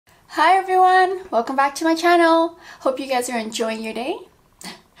Hi everyone, welcome back to my channel. Hope you guys are enjoying your day.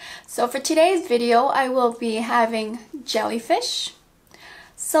 So for today's video, I will be having jellyfish.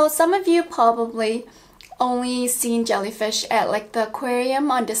 So some of you probably only seen jellyfish at like the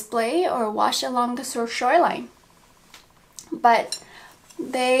aquarium on display or washed along the shoreline. But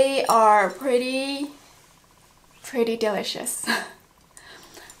they are pretty delicious.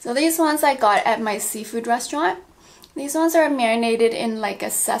 So these ones I got at my seafood restaurant. These ones are marinated in like a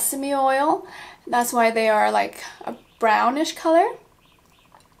sesame oil. That's why they are like a brownish color.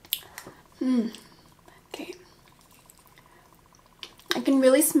 Okay. I can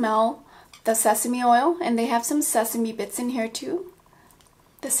really smell the sesame oil, and they have some sesame bits in here too.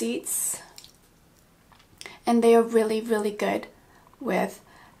 The seeds. And they are really good with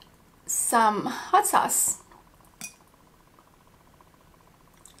some hot sauce.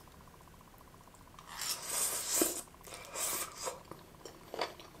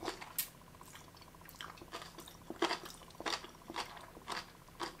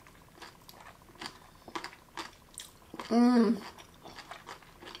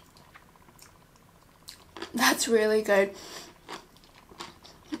 That's really good.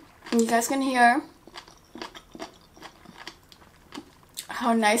 You guys can hear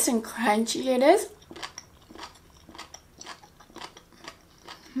how nice and crunchy it is.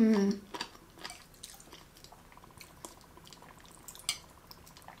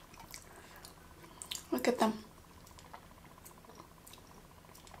 Look at them.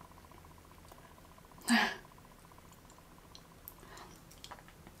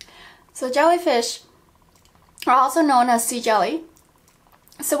 So jellyfish are also known as sea jelly.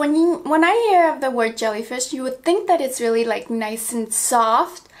 So when I hear of the word jellyfish, you would think that it's really like nice and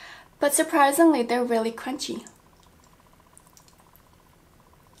soft, but surprisingly they're really crunchy.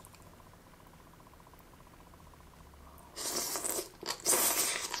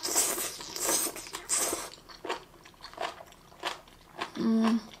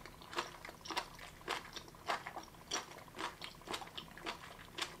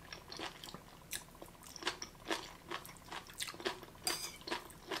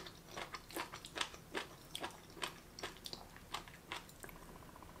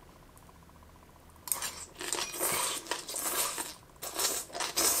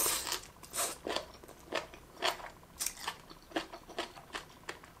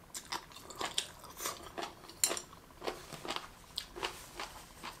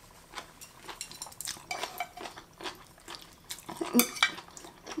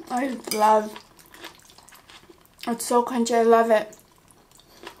 It's so crunchy, I love it.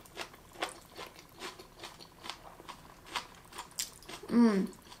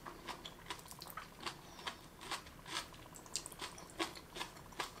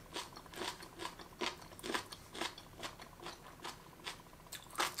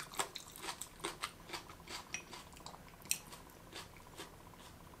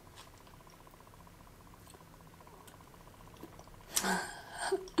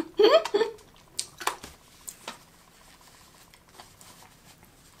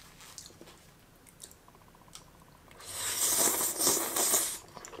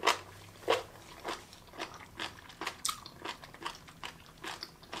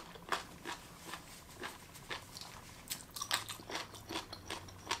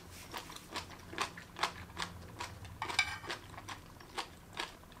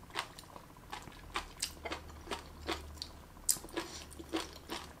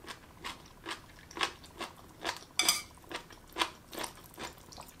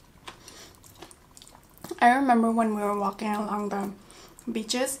 I remember when we were walking along the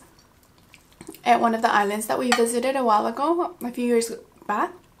beaches at one of the islands that we visited a while ago, a few years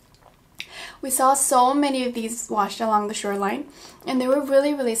back. We saw so many of these washed along the shoreline, and they were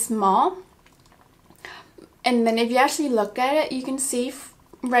really small. And then if you actually look at it, you can see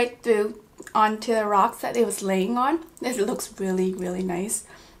right through onto the rocks that it was laying on. It looks really nice.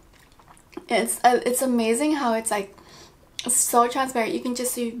 It's amazing how it's like so transparent. You can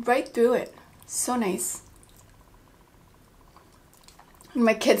just see right through it. So nice.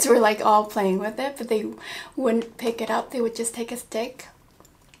 My kids were like all playing with it, but they wouldn't pick it up. They would just take a stick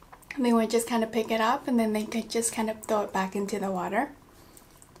and they would just kind of pick it up, and then they could just kind of throw it back into the water.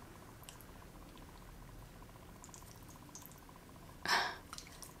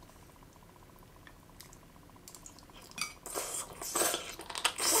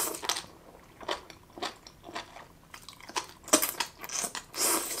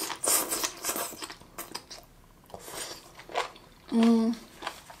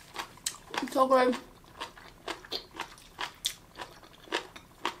 So good.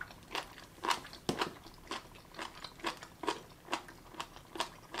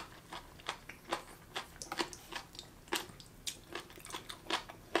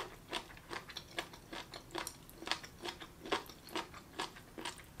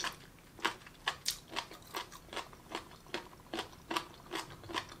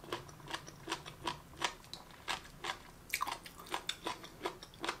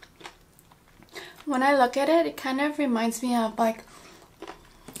 When I look at it, it kind of reminds me of like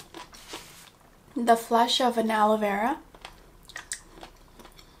the flesh of an aloe vera.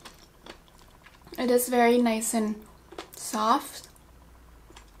 It is very nice and soft,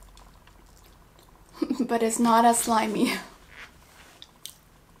 but it's not as slimy.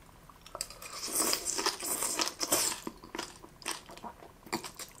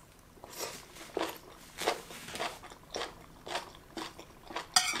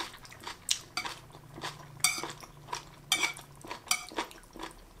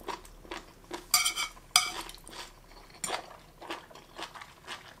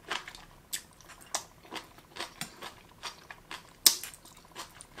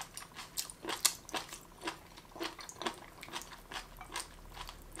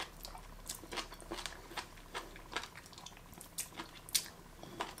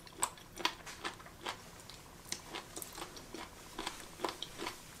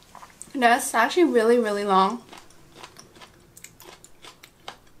 That's actually really, really long.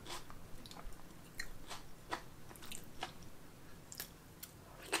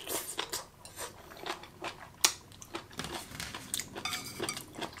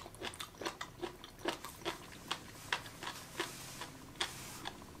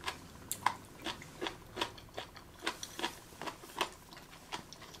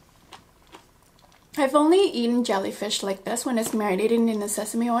 I've only eaten jellyfish like this when it's marinated in the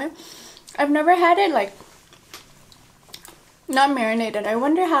sesame oil. I've never had it like not marinated. I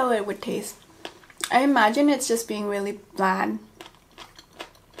wonder how it would taste. I imagine it's just being really bland.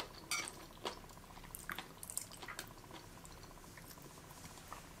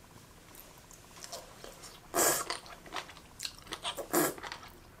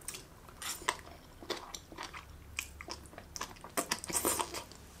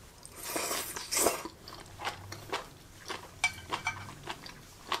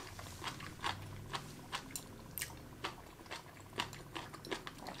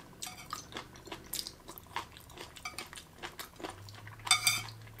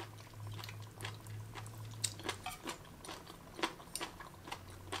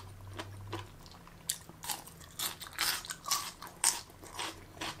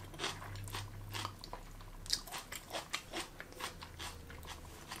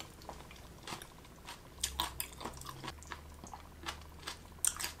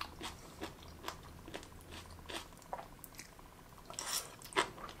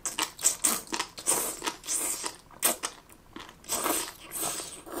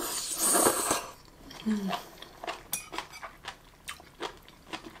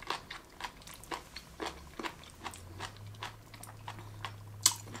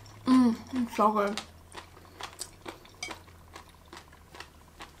 It's so good.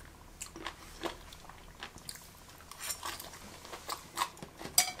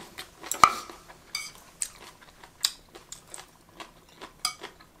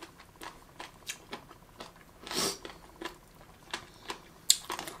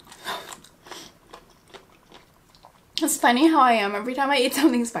 It's funny how I am. Every time I eat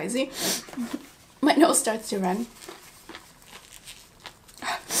something spicy, my nose starts to run.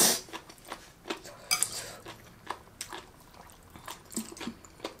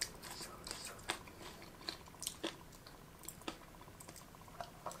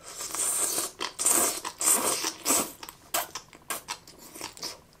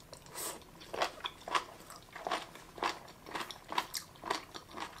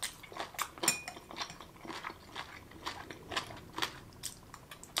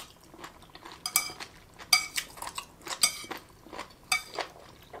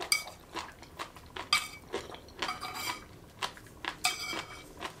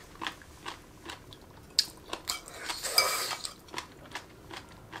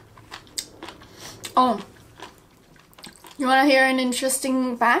 Oh, you want to hear an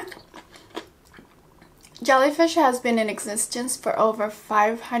interesting fact? Jellyfish has been in existence for over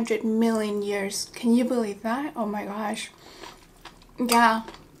 500 million years. Can you believe that? Oh my gosh. Yeah.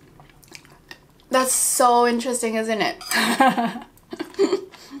 That's so interesting, isn't it?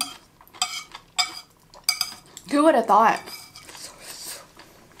 Who would have thought?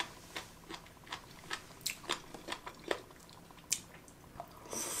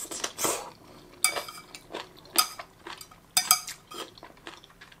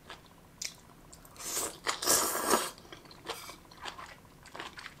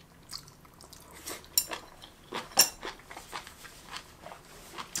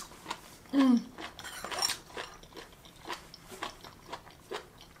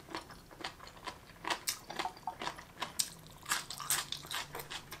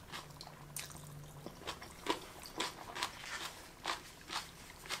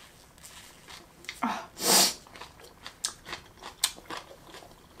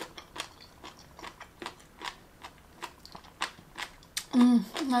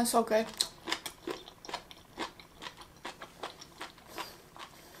 That's so good.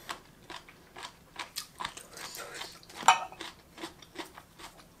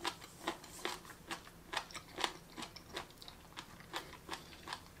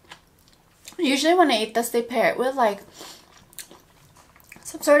 Usually when I eat this, they pair it with like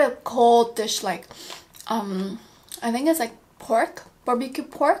some sort of cold dish, like I think it's like pork, barbecue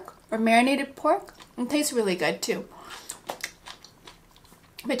pork or marinated pork. It tastes really good too.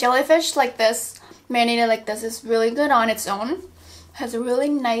 But jellyfish like this, marinated like this, is really good on its own. Has a really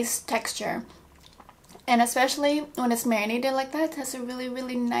nice texture, and especially when it's marinated like that, it has a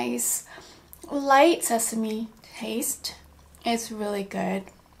really nice light sesame taste. It's really good.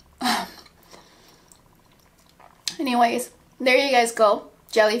 Anyways, there you guys go.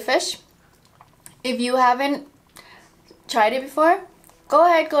 Jellyfish. If you haven't tried it before, go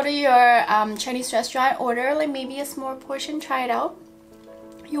ahead, go to your Chinese restaurant, order like maybe a small portion, try it out.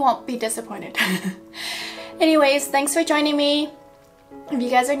 You won't be disappointed. Anyways, thanks for joining me. If you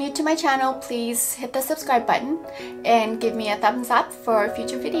guys are new to my channel, please hit the subscribe button and give me a thumbs up for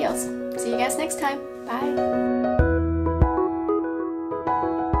future videos. See you guys next time. Bye.